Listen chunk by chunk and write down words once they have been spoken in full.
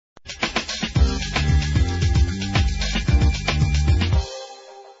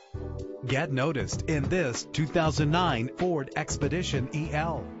Get noticed in this 2009 Ford Expedition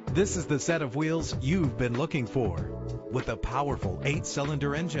EL. This is the set of wheels you've been looking for. With a powerful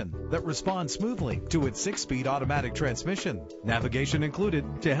 8-cylinder engine that responds smoothly to its 6-speed automatic transmission. Navigation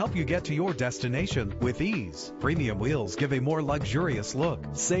included to help you get to your destination with ease. Premium wheels give a more luxurious look.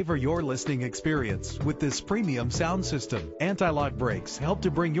 Savor your listening experience with this premium sound system. Anti-lock brakes help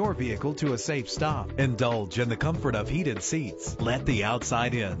to bring your vehicle to a safe stop. Indulge in the comfort of heated seats. Let the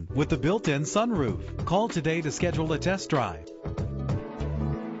outside in with the built-in sunroof. Call today to schedule a test drive.